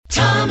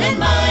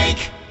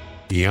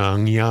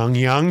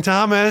Young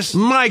Thomas.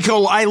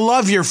 Michael, I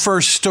love your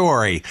first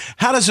story.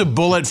 How does a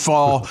bullet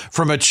fall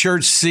from a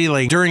church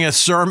ceiling during a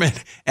sermon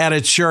at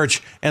a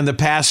church and the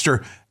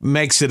pastor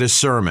makes it a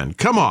sermon?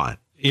 Come on.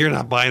 You're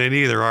not buying it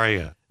either, are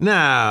you?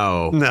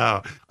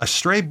 No. A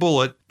stray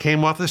bullet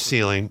came off the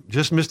ceiling,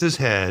 just missed his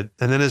head,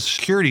 and then his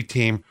security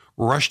team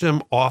rushed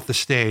him off the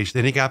stage.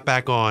 Then he got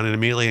back on and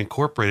immediately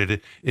incorporated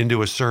it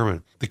into a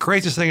sermon. The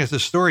craziest thing is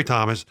this story,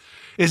 Thomas,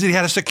 is that he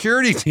had a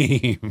security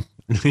team.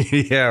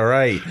 Yeah,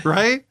 right.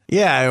 Right?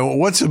 Yeah,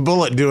 what's a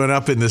bullet doing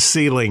up in the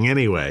ceiling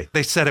anyway?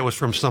 They said it was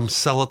from some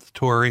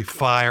celebratory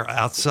fire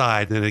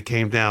outside, and it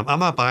came down. I'm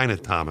not buying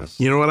it, Thomas.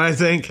 You know what I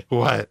think?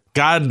 What?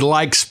 God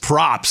likes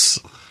props.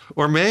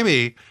 Or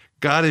maybe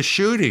God is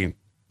shooting.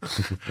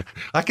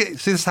 I can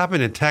see this happen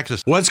in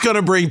Texas. What's going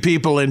to bring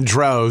people in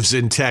droves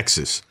in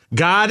Texas?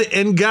 God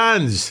and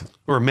guns.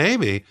 Or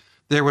maybe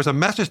there was a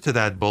message to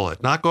that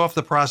bullet. Knock off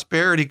the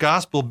prosperity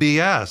gospel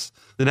BS.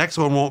 The next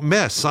one won't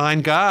miss.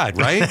 Sign God,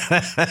 right?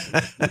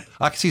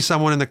 I can see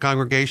someone in the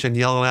congregation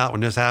yelling out when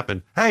this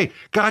happened, "Hey,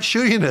 God's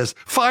shooting us.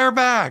 Fire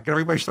back." And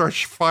everybody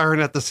starts firing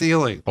at the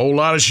ceiling. Whole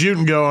lot of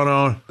shooting going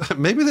on.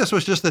 Maybe this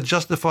was just to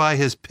justify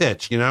his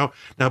pitch, Now,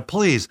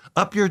 please,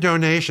 up your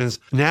donations.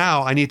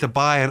 Now I need to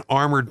buy an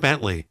armored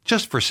Bentley,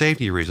 just for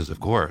safety reasons, of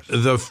course.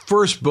 The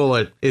first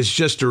bullet is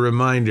just a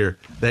reminder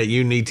that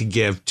you need to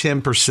give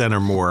 10% or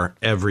more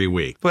every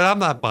week. But I'm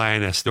not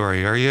buying that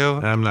story, are you?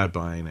 I'm not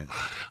buying it.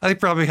 I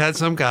probably had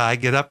some guy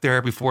get up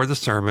there before the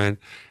sermon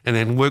and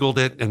then wiggled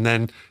it and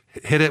then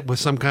hit it with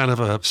some kind of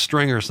a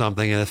string or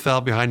something, and it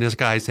fell behind this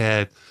guy's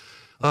head.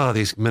 Oh,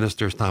 these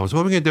ministers, Thomas,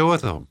 what are we going to do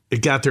with them?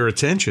 It got their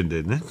attention,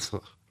 didn't it?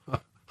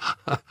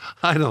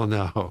 I don't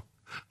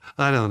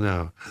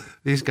know.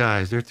 These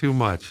guys, they're too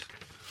much.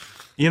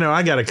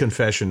 I got a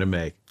confession to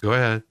make. Go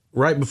ahead.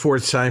 Right before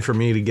it's time for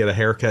me to get a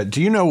haircut.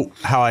 Do you know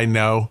how I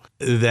know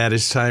that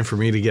it's time for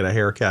me to get a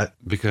haircut?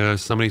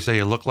 Because somebody say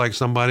you look like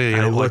somebody.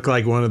 I look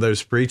like one of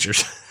those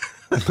preachers.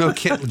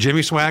 Okay,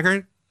 Jimmy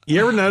Swaggart?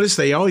 You ever notice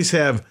they always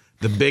have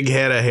the big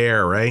head of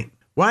hair, right?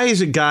 Why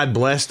is it God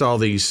blessed all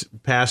these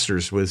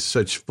pastors with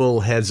such full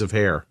heads of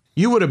hair?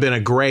 You would have been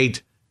a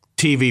great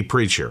TV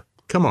preacher.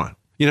 Come on.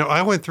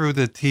 I went through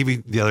the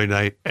TV the other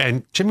night,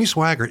 and Jimmy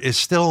Swaggart is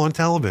still on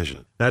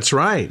television. That's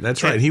right.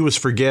 He was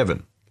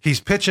forgiven. He's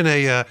pitching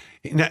he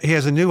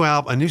has a new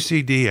album, a new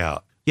CD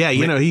out. Yeah,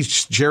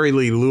 he's Jerry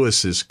Lee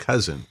Lewis's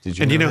cousin. Did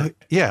you know that?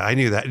 Yeah, I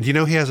knew that. And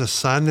he has a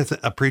son that's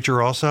a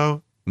preacher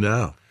also?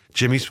 No.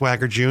 Jimmy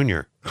Swaggart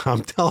Jr.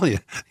 I'm telling you,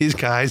 these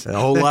guys. A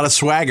whole lot of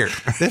swagger.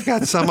 They've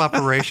got some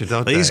operation,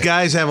 don't they? These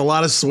guys have a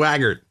lot of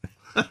swagger.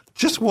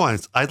 Just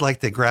once, I'd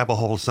like to grab a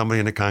hold of somebody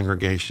in the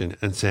congregation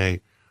and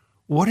say,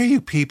 "What are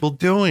you people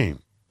doing?"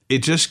 It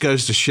just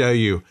goes to show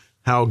you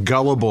how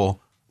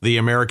gullible the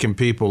American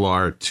people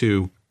are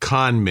to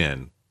con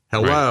men.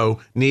 Hello,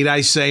 right. Need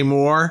I say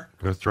more?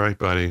 That's right,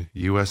 buddy.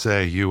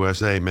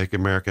 USA, make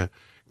America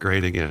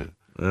great again.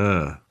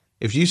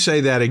 If you say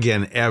that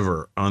again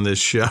ever on this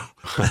show,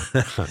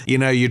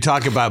 you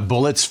talk about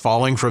bullets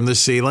falling from the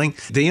ceiling.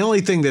 The only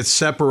thing that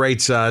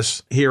separates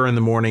us here in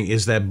the morning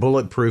is that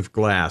bulletproof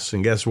glass.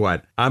 And guess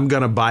what? I'm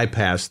going to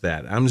bypass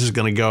that. I'm just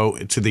going to go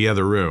to the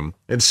other room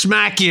and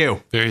smack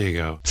you. There you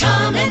go.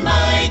 Tom and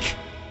Mike.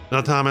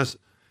 Now, Thomas,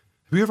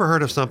 have you ever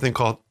heard of something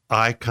called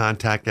eye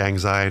contact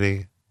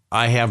anxiety?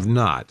 I have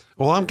not.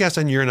 Well, I'm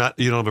guessing you don't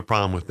have a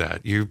problem with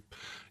that. You've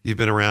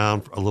been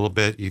around a little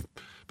bit. You've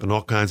been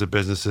all kinds of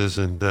businesses.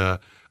 And I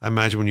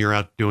imagine when you're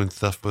out doing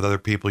stuff with other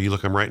people, you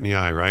look them right in the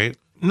eye, right?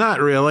 Not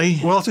really.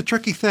 Well, it's a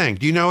tricky thing.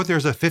 Do you know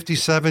there's a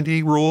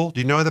 50-70 rule?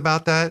 Do you know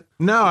about that?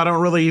 No, I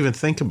don't really even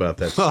think about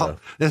that stuff.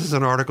 This is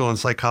an article in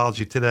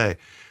Psychology Today.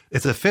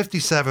 It's a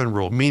 57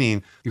 rule,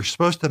 meaning you're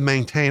supposed to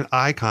maintain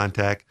eye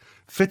contact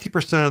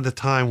 50% of the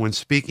time when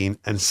speaking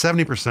and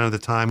 70% of the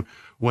time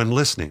when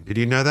listening. Did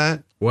you know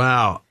that?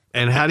 Wow.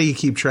 And how do you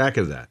keep track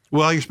of that?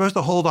 Well, you're supposed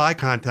to hold eye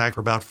contact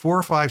for about 4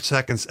 or 5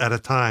 seconds at a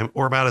time,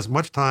 or about as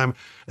much time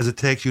as it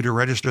takes you to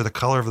register the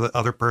color of the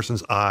other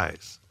person's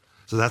eyes.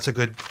 So that's a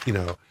good,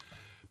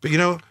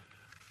 But,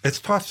 it's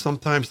tough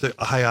sometimes to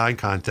eye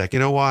contact. You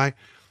know why?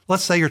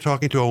 Let's say you're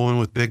talking to a woman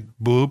with big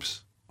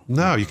boobs.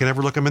 No, you can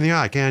never look them in the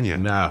eye, can you?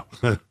 No.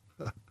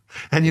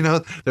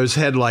 And, those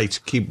headlights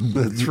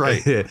that's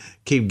right.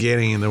 keep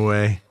getting in the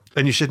way.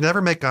 And you should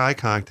never make eye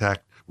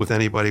contact with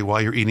anybody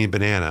while you're eating a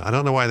banana. I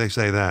don't know why they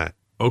say that.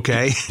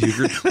 Okay. Do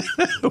you agree?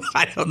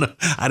 I don't know.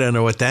 I don't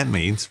know what that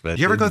means. But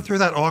you ever go through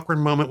that awkward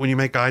moment when you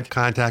make eye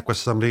contact with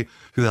somebody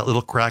through that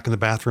little crack in the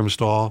bathroom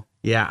stall?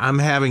 Yeah, I'm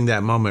having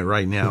that moment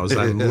right now as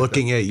I'm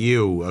looking at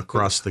you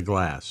across the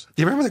glass.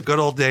 Do you remember the good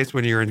old days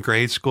when you were in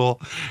grade school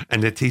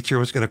and the teacher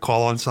was going to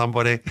call on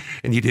somebody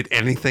and you did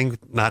anything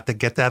not to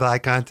get that eye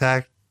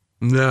contact?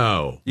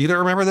 No. You don't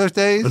remember those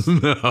days?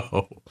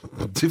 No.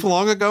 Too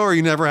long ago, or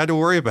you never had to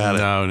worry about it?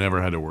 No,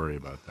 never had to worry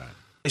about that.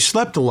 I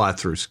slept a lot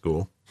through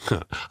school.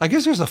 I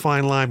guess there's a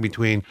fine line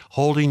between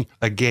holding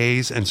a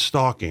gaze and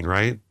stalking,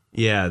 right?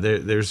 Yeah,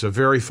 there's a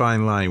very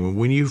fine line.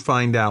 When you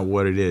find out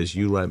what it is,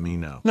 you let me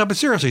know. No, but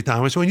seriously,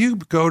 Thomas, when you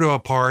go to a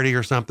party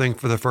or something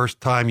for the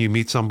first time you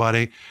meet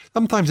somebody,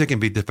 sometimes it can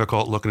be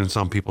difficult looking in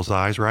some people's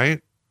eyes,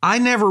 right? I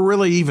never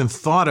really even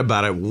thought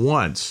about it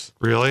once.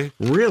 Really?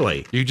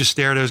 Really? You just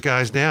stare those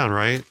guys down,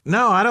 right?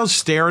 No, I don't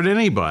stare at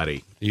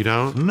anybody. You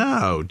don't?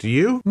 No, do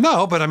you?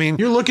 No, but I mean...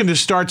 You're looking to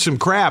start some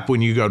crap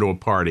when you go to a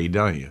party,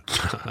 don't you?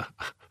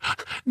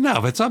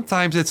 No, but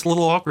sometimes it's a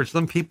little awkward.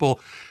 Some people,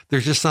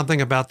 there's just something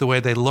about the way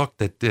they look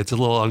that it's a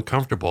little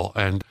uncomfortable.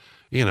 And,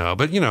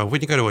 but,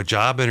 when you go to a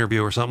job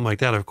interview or something like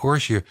that, of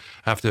course you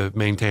have to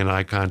maintain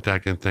eye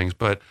contact and things.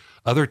 But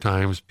other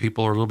times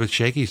people are a little bit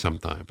shaky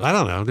sometimes. I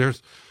don't know.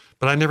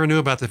 But I never knew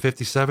about the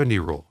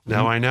 50-70 rule.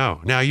 Now I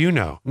know. Now you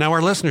know. Now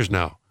our listeners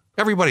know.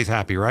 Everybody's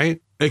happy,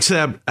 right?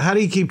 Except, how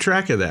do you keep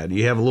track of that? Do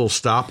you have a little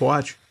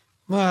stopwatch?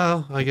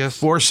 Well, I guess.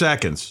 4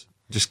 seconds.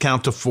 Just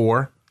count to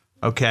 4.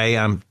 Okay,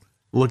 I'm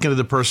looking at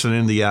the person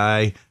in the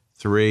eye.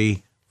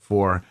 3,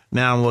 4.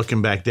 Now I'm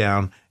looking back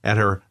down at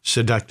her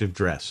seductive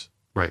dress.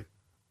 Right.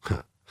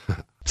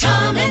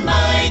 Tom and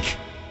Mike.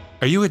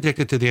 Are you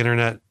addicted to the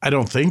internet? I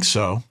don't think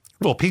so.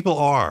 Well, people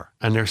are.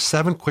 And there's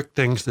 7 quick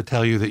things to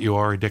tell you that you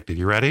are addicted.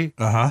 You ready?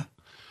 Uh-huh.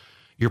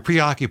 You're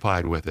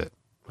preoccupied with it.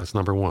 That's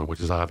number 1,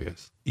 which is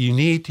obvious. You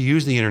need to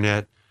use the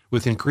internet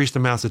with increased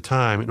amounts of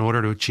time in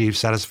order to achieve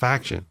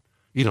satisfaction.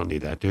 You don't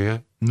need that, do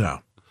you? No.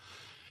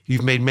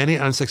 You've made many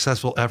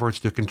unsuccessful efforts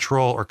to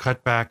control or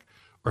cut back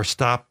or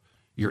stop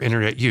your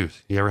internet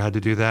use. You ever had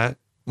to do that?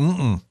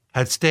 Mm-mm.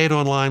 Had stayed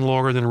online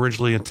longer than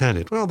originally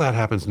intended. Well, that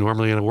happens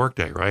normally in a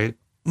workday, right?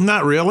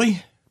 Not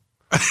really.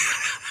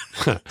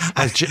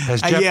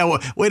 Well,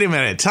 wait a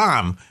minute,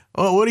 Tom.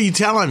 Well, what are you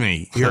telling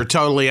me? You're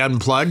totally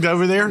unplugged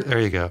over there?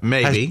 there you go.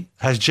 Maybe.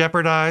 Has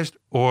jeopardized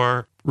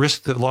or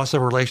risked the loss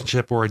of a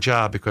relationship or a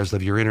job because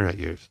of your internet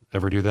use.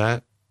 Ever do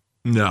that?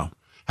 No.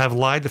 Have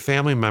lied to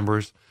family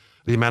members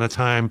the amount of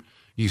time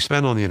you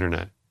spend on the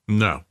internet.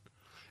 No.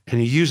 And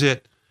you use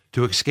it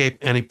to escape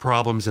any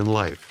problems in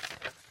life.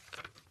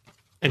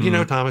 And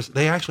Thomas,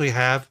 they actually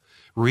have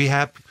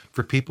rehab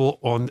for people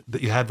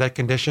that you have that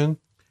condition.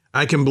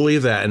 I can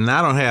believe that. And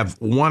I don't have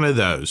one of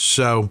those.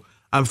 So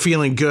I'm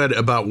feeling good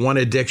about one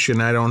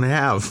addiction I don't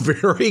have.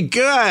 Very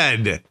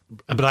good.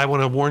 But I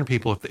want to warn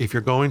people, if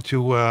you're going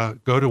to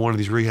go to one of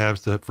these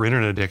rehabs for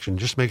internet addiction,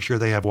 just make sure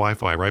they have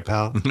Wi-Fi, right,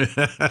 pal?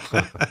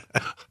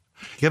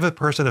 Give a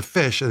person a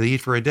fish and they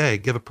eat for a day.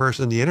 Give a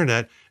person the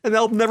internet and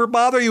they'll never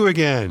bother you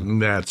again.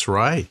 That's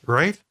right.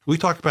 Right? We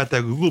talk about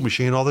that Google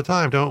machine all the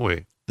time, don't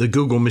we? The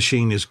Google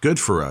machine is good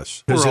for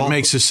us because it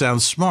makes us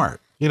sound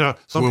smart.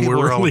 Some when people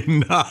we're are really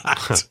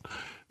not.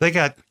 They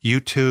got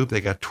YouTube,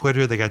 they got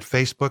Twitter, they got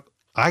Facebook.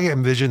 I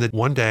envision that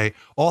one day,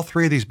 all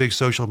 3 of these big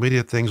social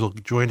media things will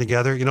join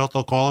together. You know what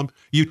they'll call them?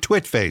 You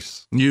twit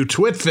face. You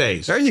twit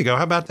face. There you go.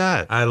 How about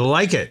that? I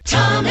like it.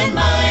 Tom and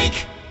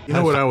Mike. You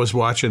know what I was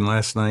watching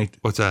last night?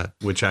 What's that?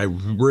 Which I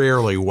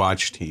rarely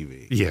watch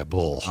TV. Yeah,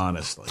 bull.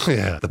 Honestly.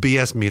 Yeah, the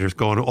BS meter's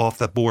going off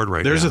that board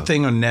right There's now. a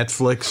thing on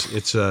Netflix.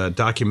 It's a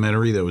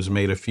documentary that was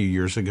made a few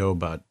years ago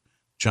about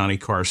Johnny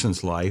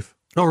Carson's life.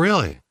 Oh,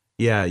 really?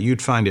 Yeah,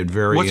 you'd find it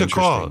very What's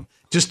interesting. it called?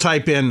 Just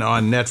type in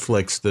on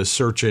Netflix, the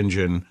search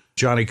engine,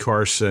 Johnny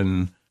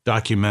Carson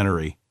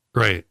documentary.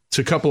 Right. It's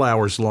a couple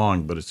hours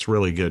long, but it's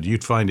really good.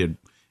 You'd find it,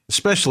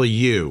 especially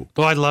you.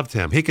 Well, I loved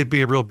him. He could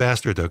be a real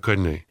bastard, though,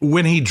 couldn't he?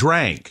 When he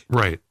drank,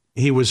 Right.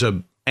 he was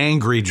a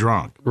angry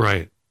drunk,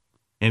 Right.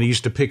 and he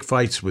used to pick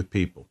fights with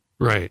people.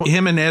 Right.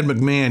 Him and Ed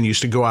McMahon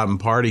used to go out and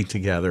party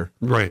together.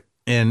 Right.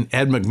 And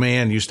Ed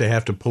McMahon used to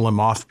have to pull him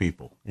off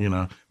people,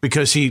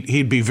 because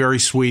he'd be very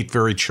sweet,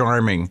 very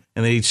charming,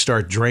 and then he'd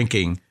start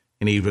drinking,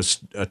 and he was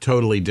a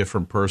totally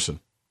different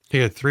person. He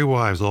had 3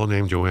 wives, all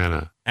named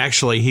Joanna.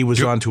 Actually, he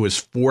was on to his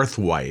 4th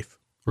wife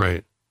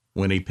Right.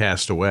 when he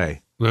passed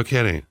away. No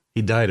kidding.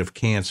 He died of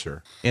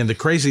cancer. And the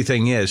crazy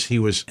thing is, he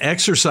was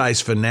exercise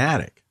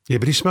fanatic. Yeah,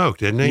 but he smoked,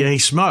 didn't he? Yeah, he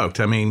smoked.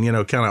 I mean,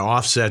 kind of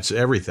offsets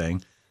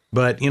everything.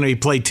 But, he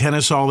played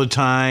tennis all the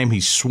time.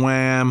 He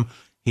swam.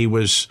 He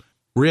was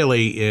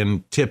really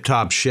in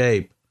tip-top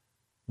shape,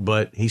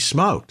 but he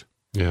smoked.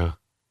 Yeah.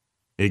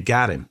 It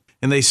got him.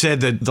 And they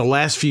said that the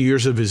last few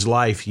years of his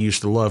life, he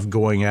used to love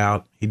going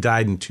out. He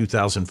died in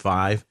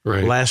 2005.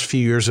 Right. The last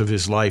few years of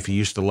his life, he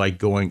used to like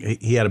going.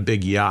 He had a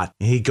big yacht.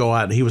 He'd go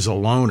out. He was a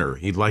loner.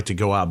 He'd like to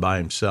go out by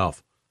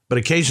himself. But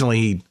occasionally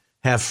he'd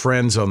have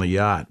friends on the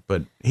yacht.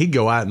 But he'd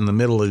go out in the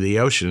middle of the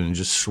ocean and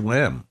just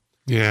swim.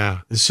 Yeah.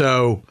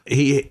 So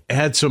he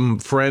had some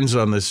friends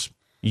on this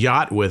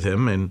yacht with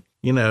him. And,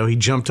 he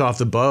jumped off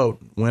the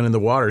boat, went in the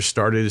water,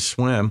 started to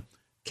swim,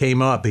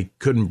 came up. He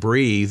couldn't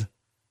breathe.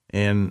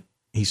 And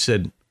he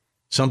said,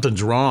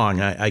 something's wrong.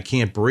 I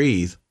can't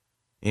breathe.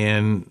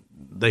 And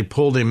they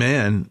pulled him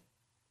in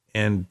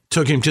and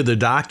took him to the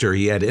doctor.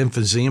 He had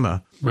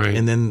emphysema. Right.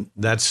 And then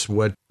that's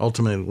what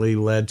ultimately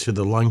led to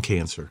the lung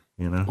cancer,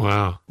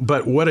 Wow.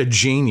 But what a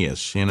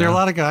genius, There are a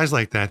lot of guys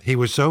like that. He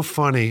was so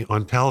funny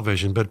on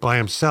television, but by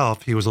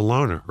himself, he was a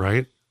loner,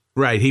 right?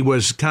 Right. He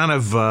was kind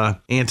of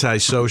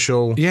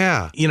antisocial.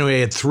 Yeah. You know, he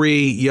had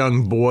 3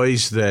 young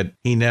boys that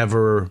he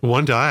never.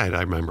 One died,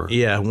 I remember.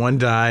 Yeah, one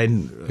died.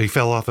 He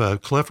fell off a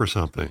cliff or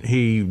something.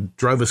 He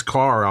drove his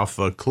car off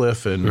a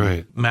cliff in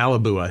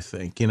Malibu, I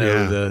think. You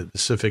know, the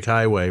Pacific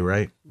Highway,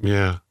 right?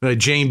 Yeah.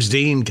 James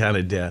Dean kind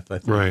of death, I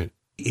think. Right.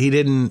 He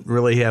didn't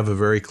really have a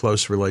very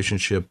close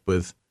relationship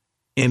with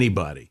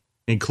anybody,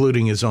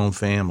 including his own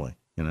family,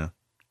 you know.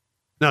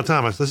 Now,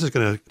 Thomas, this is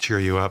going to cheer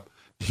you up.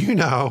 Do you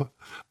know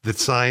that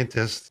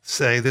scientists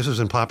say, this is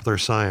in Popular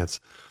Science,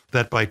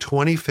 that by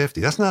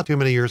 2050, that's not too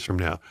many years from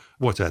now.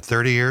 What's that,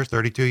 30 years,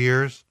 32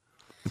 years?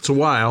 It's a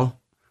while.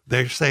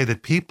 They say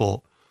that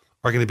people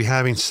are going to be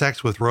having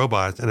sex with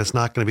robots and it's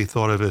not going to be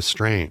thought of as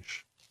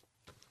strange.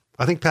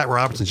 I think Pat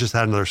Robertson just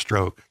had another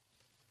stroke.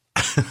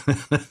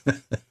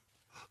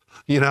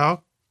 You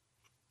know,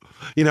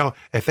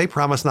 if they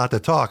promise not to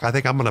talk, I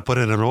think I'm going to put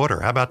in an order.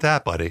 How about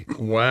that, buddy?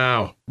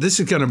 Wow. This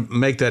is going to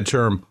make that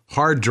term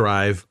hard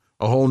drive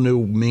a whole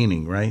new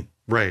meaning, right?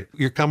 Right.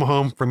 You come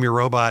home from your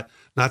robot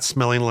not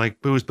smelling like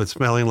booze, but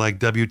smelling like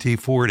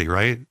WT-40,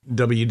 right?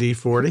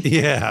 WD-40?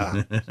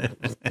 Yeah.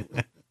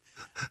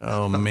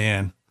 Oh,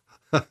 man.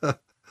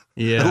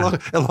 Yeah.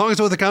 As long as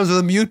it comes with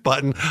a mute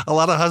button, a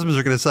lot of husbands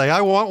are going to say,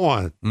 I want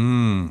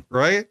one.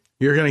 Right?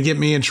 You're going to get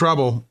me in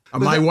trouble.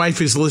 My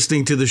wife is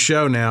listening to the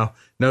show now.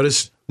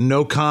 Notice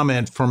no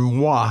comment from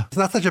moi. It's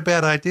not such a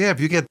bad idea. If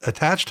you get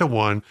attached to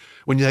one,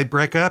 when they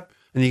break up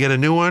and you get a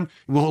new one,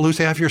 you won't lose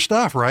half your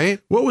stuff, right?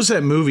 What was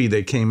that movie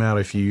that came out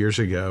a few years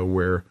ago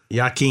where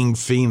Joaquin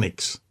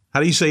Phoenix, how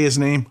do you say his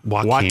name?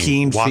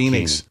 Joaquin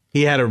Phoenix.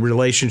 He had a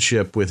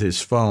relationship with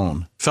his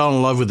phone, fell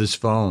in love with his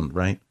phone,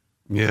 right?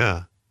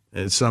 Yeah.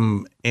 It's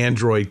some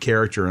android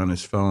character on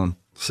his phone.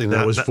 See,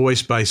 that was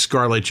voiced by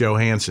Scarlett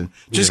Johansson.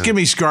 Just give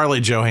me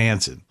Scarlett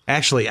Johansson.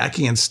 Actually, I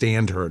can't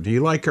stand her. Do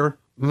you like her?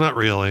 Not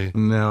really.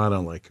 No, I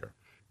don't like her.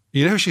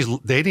 You know who she's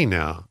dating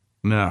now?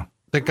 No.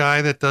 The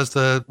guy that does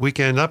the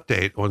Weekend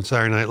Update on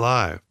Saturday Night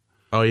Live.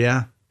 Oh,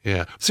 yeah?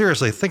 Yeah.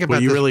 Seriously, think about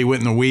well, you this. really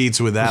went in the weeds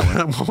with that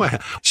one.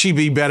 She'd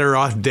be better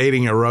off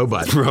dating a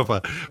robot.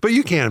 But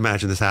you can't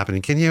imagine this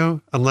happening, can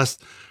you? Unless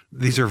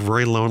these are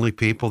very lonely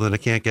people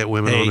that can't get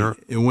women on their...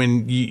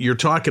 When you're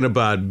talking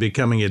about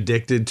becoming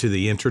addicted to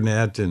the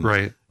internet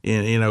and,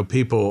 you know,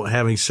 people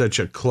having such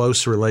a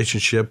close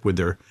relationship with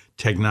their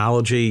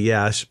technology,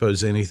 yeah, I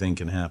suppose anything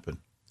can happen.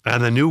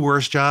 And the new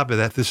worst job,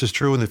 if this is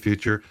true in the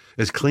future,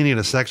 is cleaning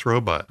a sex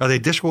robot. Are they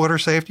dishwater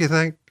safe, do you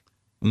think?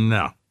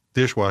 No.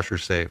 Dishwasher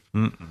safe.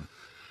 Mm-mm.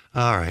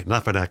 All right.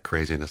 Enough of that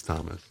craziness,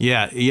 Thomas.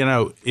 Yeah. You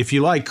know, if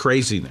you like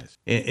craziness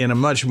in a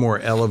much more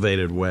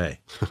elevated way,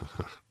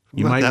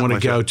 you might want to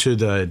go to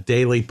the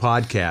daily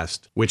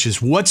podcast, which is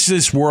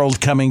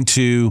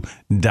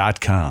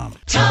whatsthisworldcomingto.com.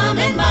 Tom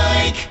and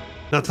Mike.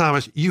 Now,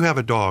 Thomas, you have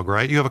a dog,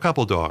 right? You have a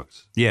couple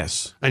dogs.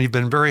 Yes. And you've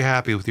been very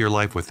happy with your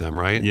life with them,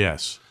 right?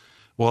 Yes.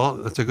 Well,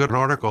 that's a good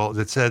article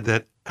that said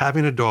that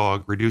having a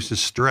dog reduces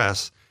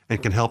stress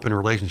and can help in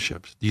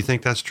relationships. Do you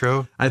think that's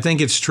true? I think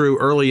it's true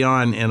early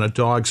on in a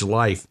dog's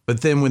life.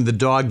 But then when the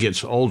dog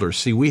gets older,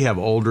 see, we have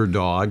older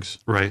dogs.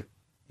 Right.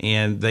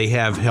 And they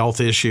have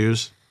health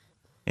issues.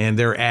 And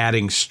they're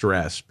adding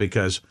stress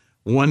because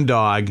one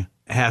dog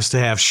has to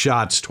have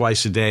shots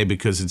twice a day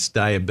because it's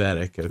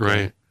diabetic. Okay?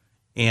 Right.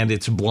 And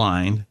it's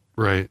blind.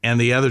 Right. And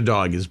the other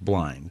dog is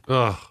blind.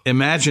 Ugh.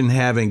 Imagine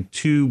having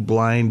 2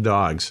 blind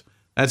dogs.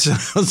 That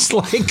sounds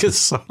like a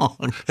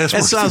song. That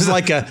sounds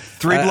like a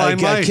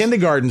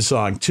kindergarten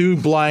song. 2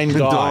 blind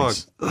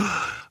dogs.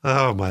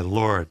 Oh, my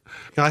Lord.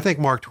 I think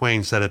Mark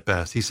Twain said it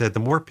best. He said, the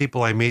more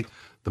people I meet,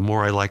 the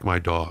more I like my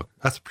dog.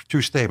 That's a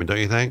true statement, don't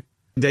you think?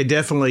 They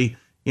definitely...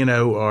 you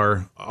know,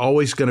 are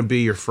always going to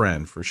be your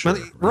friend for sure.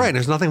 Right.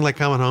 There's nothing like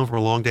coming home from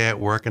a long day at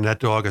work and that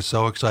dog is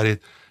so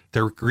excited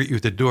to greet you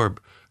at the door.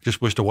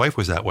 Just wish the wife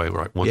was that way once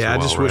in a while. Yeah, I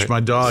just wish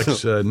my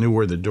dogs knew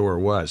where the door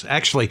was.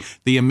 Actually,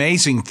 the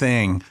amazing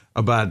thing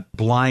about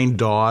blind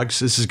dogs,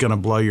 this is going to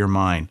blow your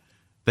mind.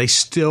 They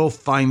still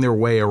find their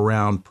way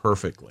around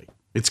perfectly.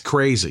 It's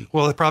crazy.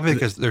 Well, probably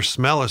because their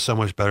smell is so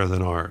much better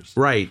than ours.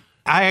 Right.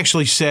 I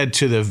actually said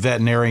to the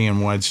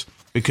veterinarian once,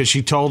 because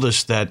she told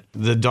us that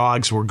the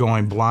dogs were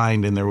going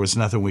blind and there was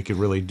nothing we could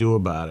really do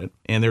about it.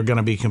 And they're going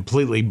to be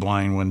completely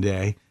blind one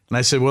day. And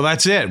I said, well,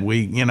 that's it.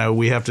 We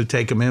have to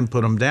take them in,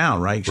 put them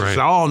down, right? She said,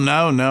 oh,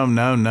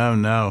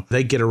 no.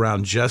 They get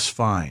around just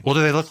fine. Well,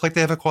 do they look like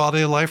they have a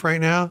quality of life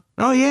right now?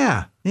 Oh,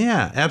 yeah.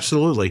 Yeah,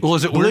 absolutely. Well,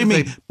 is it Believe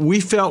me, we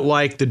felt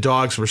like the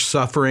dogs were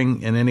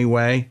suffering in any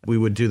way. We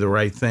would do the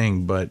right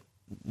thing, but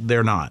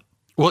they're not.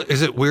 Well,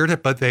 is it weird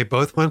that they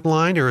both went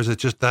blind, or is it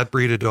just that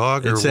breed of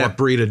dog? It's that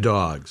breed of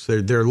dogs.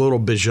 They're little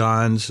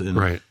Bijans.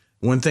 And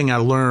one thing I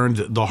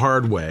learned the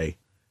hard way,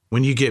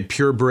 when you get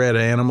purebred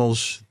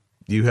animals,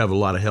 you have a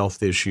lot of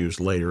health issues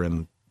later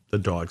in the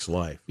dog's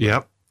life.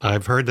 Yep.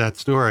 I've heard that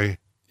story.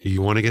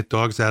 You want to get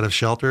dogs out of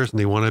shelters, and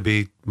they want to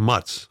be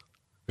mutts.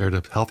 They're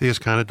the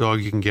healthiest kind of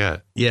dog you can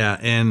get. Yeah,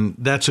 and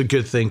that's a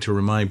good thing to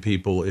remind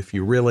people. If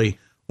you really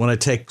want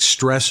to take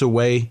stress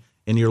away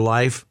in your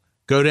life,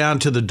 go down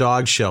to the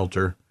dog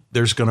shelter.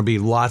 There's going to be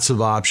lots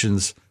of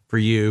options for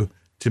you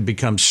to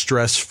become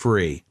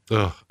stress-free.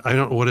 Ugh, I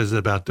don't know what is it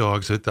about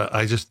dogs.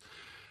 I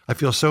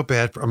feel so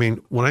bad.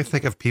 When I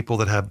think of people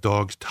that have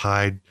dogs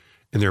tied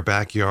in their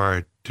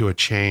backyard to a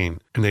chain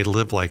and they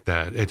live like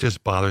that, it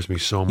just bothers me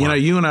so much.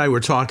 You and I were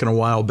talking a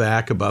while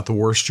back about the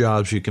worst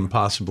jobs you can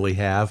possibly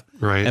have.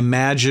 Right.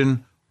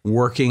 Imagine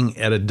working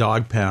at a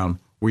dog pound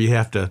where you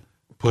have to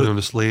put them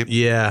to sleep.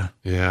 Yeah.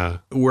 Yeah.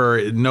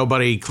 Where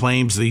nobody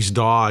claims these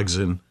dogs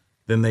and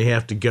then they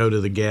have to go to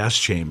the gas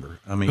chamber.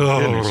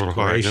 Goodness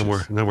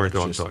gracious. No more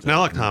dog talk.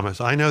 Now, look, Thomas,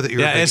 I know that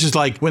you're... Yeah, it's just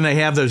like when they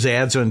have those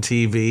ads on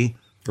TV,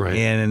 right,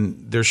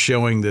 and they're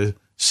showing the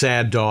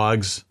sad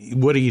dogs.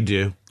 What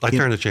do? I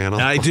turn the channel.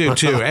 I do,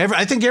 too.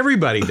 I think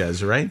everybody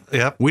does, right?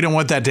 Yep. We don't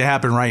want that to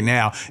happen right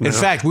now. In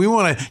fact, we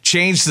want to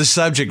change the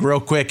subject real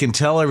quick and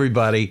tell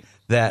everybody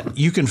that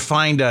you can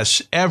find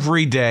us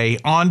every day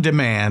on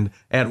demand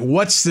at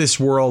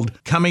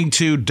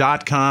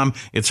whatsthisworldcomingto.com.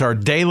 It's our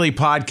daily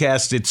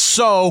podcast. It's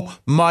so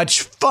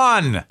much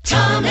fun.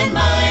 Tom and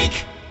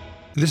Mike.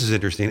 This is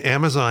interesting.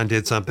 Amazon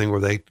did something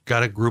where they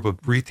got a group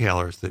of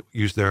retailers that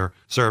use their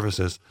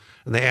services,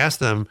 and they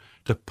asked them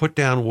to put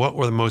down what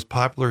were the most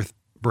popular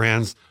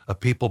brands of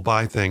people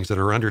buy things that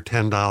are under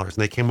 $10. And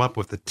they came up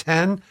with the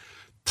 10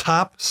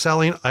 top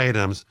selling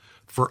items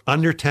for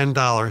under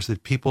 $10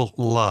 that people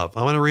love.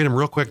 I'm going to read them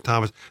real quick,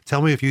 Thomas.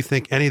 Tell me if you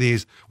think any of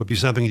these would be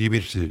something you'd be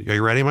interested in. Are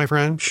you ready, my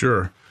friend?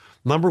 Sure.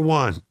 Number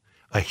 1,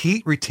 a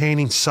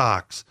heat-retaining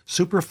socks,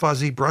 super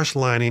fuzzy brush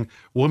lining,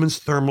 women's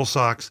thermal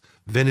socks,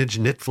 vintage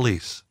knit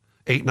fleece,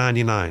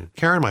 $8.99.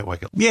 Karen might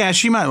like it. Yeah,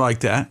 she might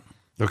like that.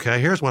 Okay,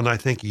 here's one I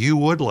think you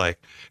would like.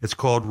 It's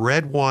called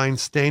Red Wine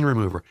Stain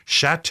Remover.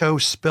 Chateau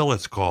Spill,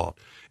 it's called.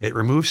 It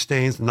removes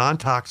stains,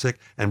 non-toxic,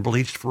 and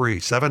bleach-free.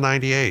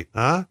 $7.98.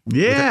 Huh?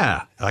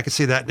 Yeah. I could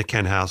see that in the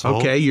Ken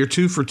household. Okay, you're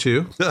 2 for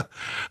 2.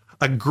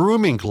 A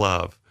grooming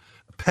glove.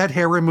 Pet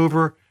hair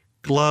remover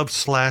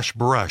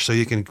glove/brush. So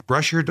you can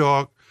brush your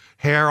dog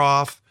hair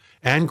off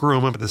and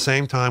groom them at the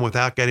same time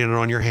without getting it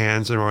on your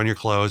hands or on your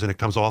clothes, and it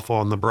comes off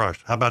on the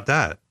brush. How about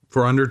that?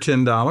 For under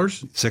 $10?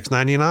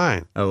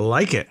 $6.99. I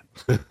like it.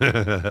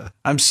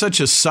 I'm such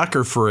a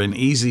sucker for an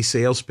easy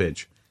sales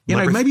pitch.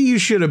 Maybe you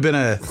should have been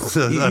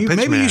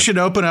you should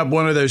open up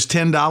one of those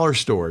 $10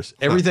 stores.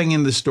 Everything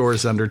in the store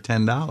is under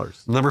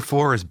 $10. Number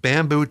 4 is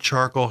bamboo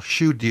charcoal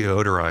shoe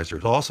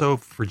deodorizers. Also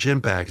for gym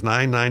bags,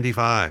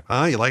 $9.95.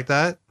 Huh? You like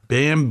that?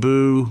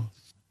 Bamboo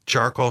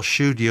charcoal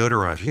shoe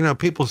deodorizer.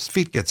 People's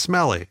feet get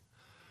smelly.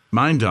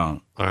 Mine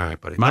don't. All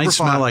right, buddy. Mine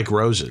smell like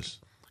roses.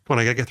 Come on,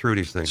 I got to get through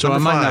these things. So I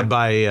might not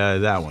buy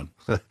that one.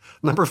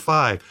 Number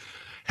 5.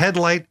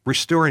 Headlight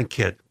restoring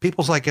kit.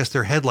 People's, I guess,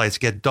 their headlights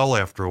get dull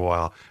after a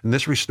while, and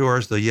this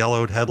restores the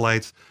yellowed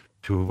headlights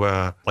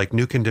to like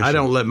new condition. I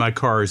don't let my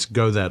cars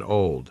go that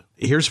old.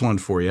 Here's one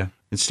for you.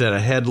 Instead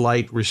of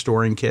headlight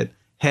restoring kit,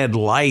 head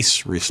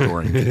lice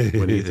restoring kit.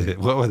 What do you think?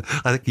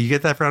 You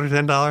get that for under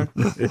 $10? All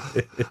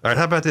right,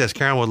 how about this?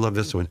 Karen would love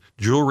this one.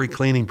 Jewelry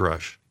cleaning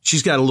brush.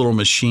 She's got a little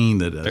machine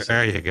that does.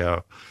 There you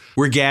go.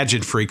 We're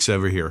gadget freaks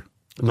over here.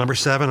 Number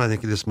 7, I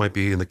think this might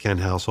be in the Ken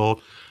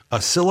household.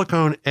 A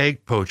silicone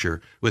egg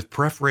poacher with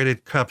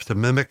perforated cups to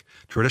mimic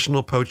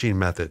traditional poaching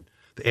method.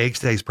 The egg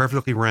stays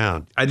perfectly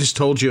round. I just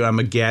told you I'm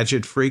a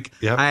gadget freak.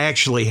 Yep. I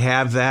actually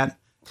have that,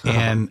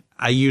 and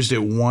I used it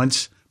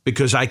once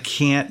because I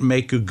can't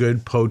make a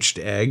good poached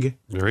egg.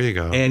 There you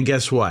go. And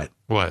guess what?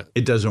 What?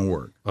 It doesn't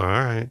work. All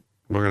right.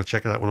 We're going to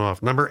check that one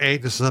off. Number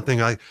 8, this is something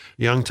real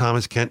young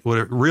Thomas Kent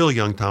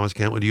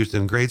would use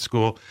in grade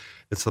school.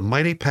 It's the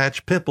Mighty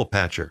Patch Pimple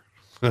Patcher.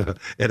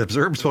 It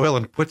absorbs oil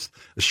and puts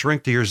a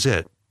shrink to your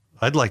zit.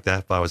 I'd like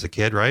that if I was a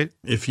kid, right?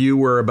 If you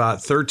were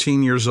about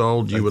 13 years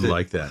old, you would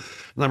like that.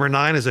 Number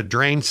 9 is a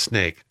drain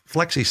snake.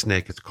 Flexi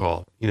snake, it's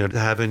called. To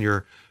have in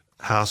your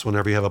house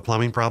whenever you have a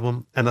plumbing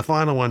problem. And the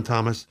final one,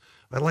 Thomas,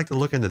 I'd like to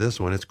look into this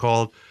one. It's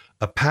called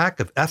a pack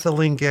of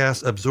ethylene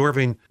gas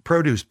absorbing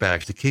produce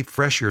bags to keep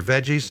fresh your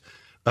veggies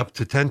up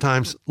to 10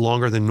 times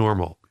longer than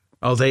normal.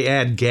 Oh, they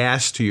add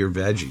gas to your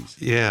veggies.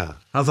 Yeah.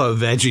 I thought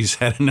veggies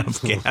had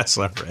enough gas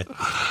already.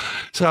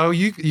 So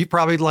you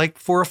probably like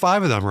 4 or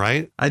 5 of them,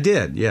 right? I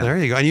did, yeah. There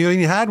you go. And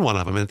you had one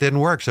of them, and it didn't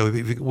work. So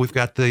we've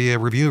got the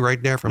review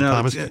right there from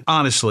Thomas.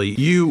 Honestly,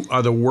 you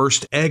are the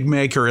worst egg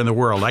maker in the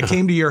world. I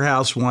came to your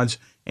house once,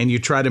 and you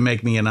tried to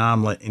make me an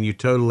omelet, and you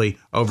totally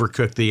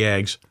overcooked the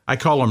eggs. I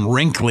call them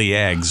wrinkly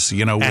eggs,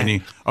 when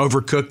you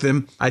overcook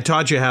them. I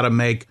taught you how to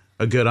make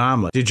a good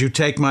omelet. Did you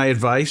take my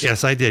advice?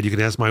 Yes, I did. You can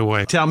ask my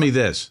wife. Tell me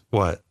this.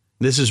 What?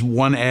 This is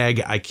one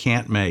egg I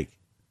can't make.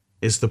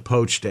 It's the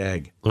poached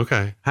egg.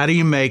 Okay. How do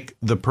you make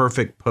the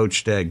perfect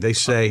poached egg? They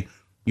say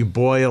you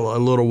boil a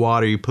little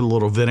water, you put a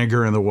little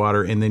vinegar in the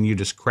water, and then you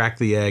just crack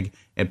the egg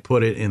and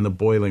put it in the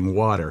boiling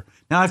water.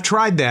 Now, I've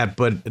tried that,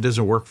 but it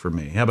doesn't work for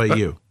me. How about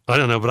you? I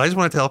don't know, but I just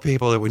want to tell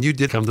people that when you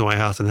did come to my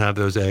house and have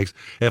those eggs,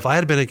 if I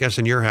had been a guest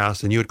in your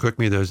house and you had cooked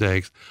me those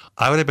eggs,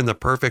 I would have been the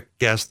perfect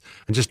guest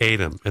and just ate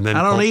them. And then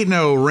I don't eat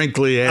no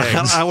wrinkly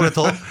eggs. I would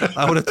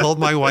have told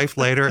my wife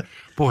later,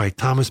 boy,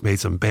 Thomas made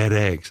some bad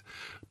eggs.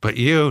 But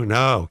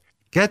no,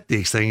 Get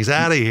these things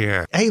out of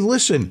here. Hey,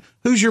 listen,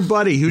 who's your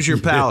buddy? Who's your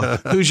pal?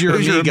 Who's your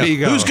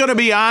amigo? Who's going to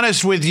be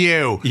honest with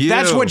you?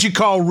 That's what you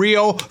call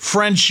real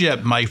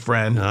friendship, my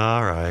friend.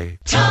 All right.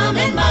 Tom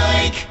and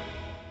Mike.